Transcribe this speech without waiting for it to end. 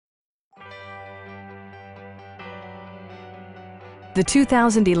the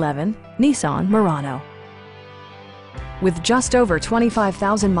 2011 Nissan Murano. With just over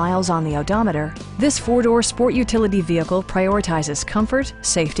 25,000 miles on the odometer, this four-door sport utility vehicle prioritizes comfort,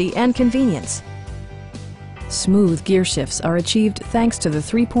 safety, and convenience. Smooth gear shifts are achieved thanks to the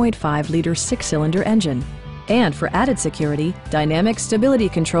 3.5-liter six-cylinder engine. And for added security, dynamic stability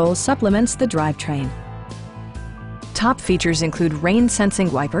control supplements the drivetrain. Top features include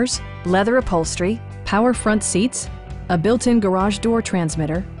rain-sensing wipers, leather upholstery, power front seats, a built-in garage door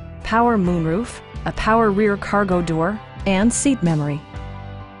transmitter, power moonroof, a power rear cargo door, and seat memory.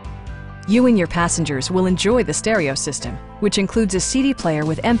 You and your passengers will enjoy the stereo system, which includes a CD player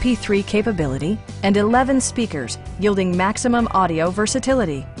with MP3 capability and 11 speakers, yielding maximum audio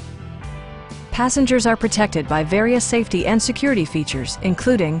versatility. Passengers are protected by various safety and security features,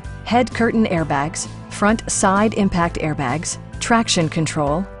 including head curtain airbags, front side impact airbags, traction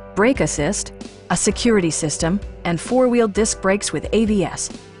control, brake assist, a security system, and four-wheel disc brakes with ABS.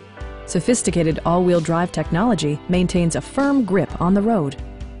 Sophisticated all-wheel drive technology maintains a firm grip on the road.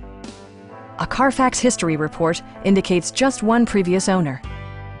 A Carfax history report indicates just one previous owner.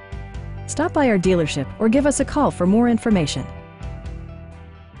 Stop by our dealership or give us a call for more information.